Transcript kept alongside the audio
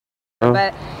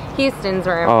but Houston's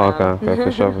where Oh, I'm from. okay,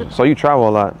 for sure. So you travel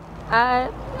a lot?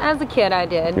 As a kid, I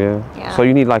did. Yeah. So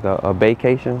you need like a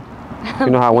vacation?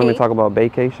 You know how women talk about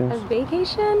vacations? A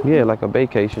vacation? Yeah, like a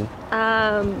vacation.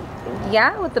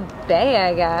 Yeah, with the bae,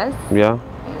 I guess. Yeah,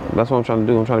 that's what I'm trying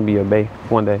to do. I'm trying to be your bae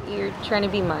one day. You're trying to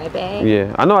be my bae?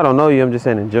 Yeah, I know I don't know you. I'm just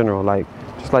saying in general, like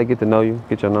just like get to know you,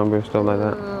 get your number, stuff like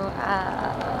that.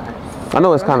 I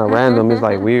know it's kind of random. It's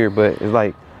like weird, but it's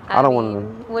like I don't want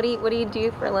to. What do you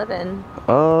do for a living?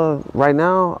 Right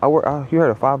now I work. You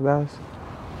heard of Five Guys?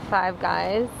 Five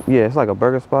Guys? Yeah, it's like a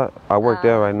burger spot. I work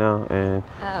there right now, and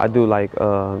I do like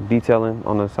detailing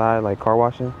on the side, like car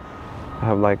washing. I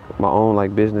have like my own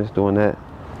like business doing that.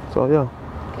 So yeah.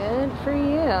 Good for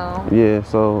you. Yeah.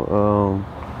 So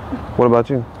what about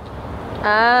you?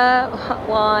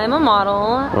 Well, I'm a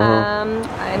model.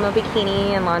 I'm a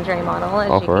bikini and lingerie model,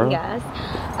 as you can guess.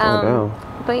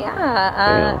 But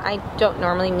yeah, I don't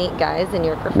normally meet guys in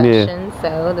your profession,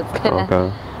 so that's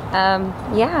kinda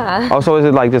yeah. Oh, so is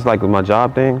it like just like my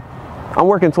job thing? I'm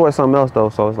working towards something else though,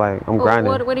 so it's like I'm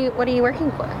grinding. What are you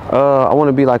working for? I want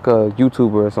to be like a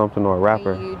YouTuber or something, or a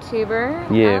rapper. A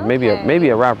YouTuber? Yeah, maybe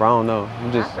a rapper. I don't know.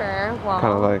 I'm just rapper. Well,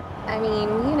 kind of like. I mean,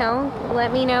 you know,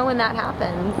 let me know when that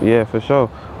happens. Yeah, for sure.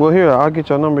 Well, here, I'll get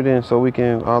your number then, so we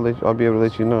can. I'll be able to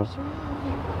let you know.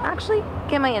 Actually,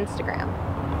 get my Instagram.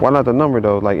 Why not the number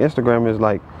though? Like Instagram is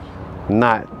like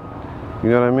not. You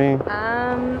know what I mean?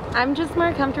 I'm just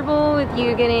more comfortable with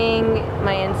you getting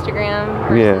my Instagram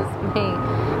versus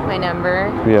my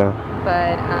number. Yeah.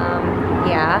 But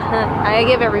yeah, I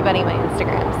give everybody my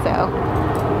Instagram, so.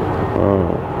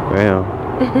 Oh,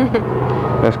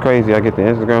 damn. That's crazy. I get the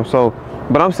Instagram. So,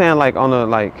 but I'm saying like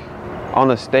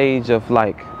on a stage of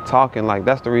like talking, like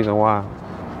that's the reason why.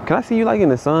 Can I see you like in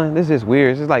the sun? This is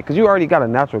weird. It's just like, cause you already got a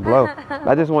natural glow.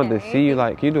 I just wanted to see you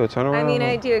like, can you do a turnaround? I mean,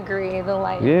 I do agree, the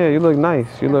light. Yeah, you look nice.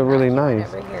 You look really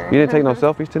nice. You didn't take no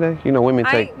selfies today? You know women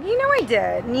take. You know I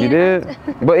did. You did?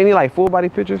 But any like full body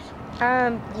pictures?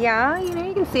 Yeah, you know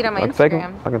you can see it on my Instagram. Take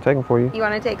them? I can take them for you. You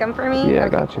want to take them for me? Yeah, okay, I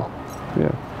got you. Cool.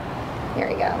 Yeah. Here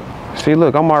we go. See,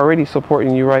 look, I'm already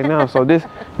supporting you right now. So this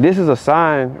is a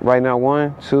sign right now.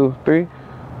 1, 2, 3.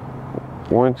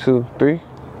 1, 2, 3.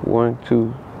 1,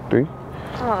 2, 3.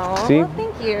 Oh, see? Well,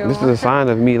 thank you. This is a sign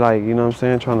of me, like, you know what I'm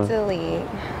saying, trying to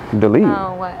delete.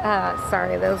 Oh, what?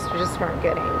 Sorry, those just weren't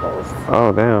good angles.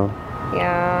 Oh, damn.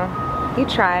 Yeah, you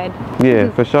tried. Yeah,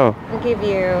 for sure. I'll give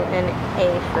you an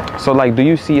A for that. So, like, do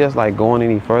you see us like going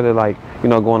any further, like, you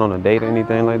know, going on a date or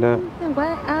anything like that?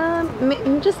 What?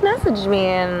 Just message me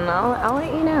and I'll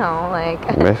let you know.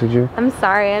 Like, message you? I'm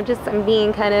sorry. I'm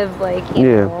being kind of like, you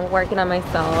know, working on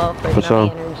myself, working on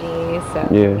my energy. So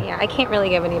yeah, I can't really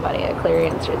give anybody a clear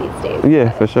answer these days.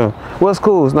 Yeah, for sure. Well, it's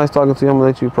cool. It's nice talking to you. I'm gonna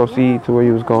let you proceed to where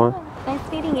you was going.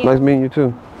 Nice meeting you. Nice meeting you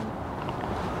too.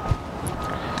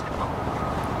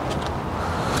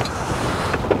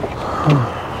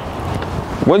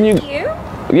 When you?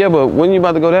 Yeah, but when you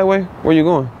about to go that way? Where you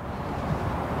going?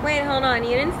 Wait, hold on.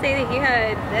 You didn't say that you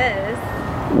had this.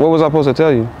 What was I supposed to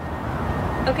tell you?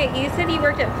 Okay, you said you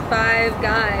worked at Five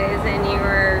Guys and you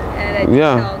were at a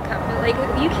detail company. Like,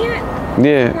 you can't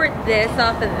report this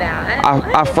off of that.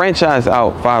 I franchise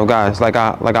out Five Guys. Like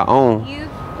I own.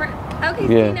 Okay,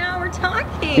 see, now we're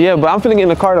talking. Yeah, but I'm finna get in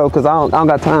the car though, cause I don't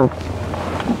got time.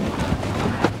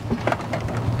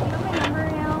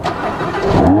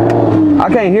 I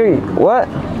can't hear you. What?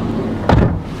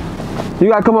 You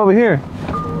gotta come over here.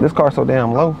 This car's so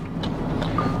damn low.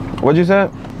 What'd you say?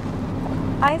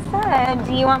 I said,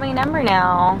 do you want my number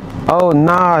now? Oh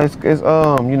nah, it's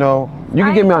you know, you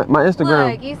can give me my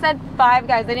Instagram. Look, you said Five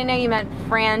Guys. I didn't know you meant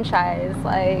franchise.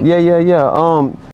 Like. Yeah.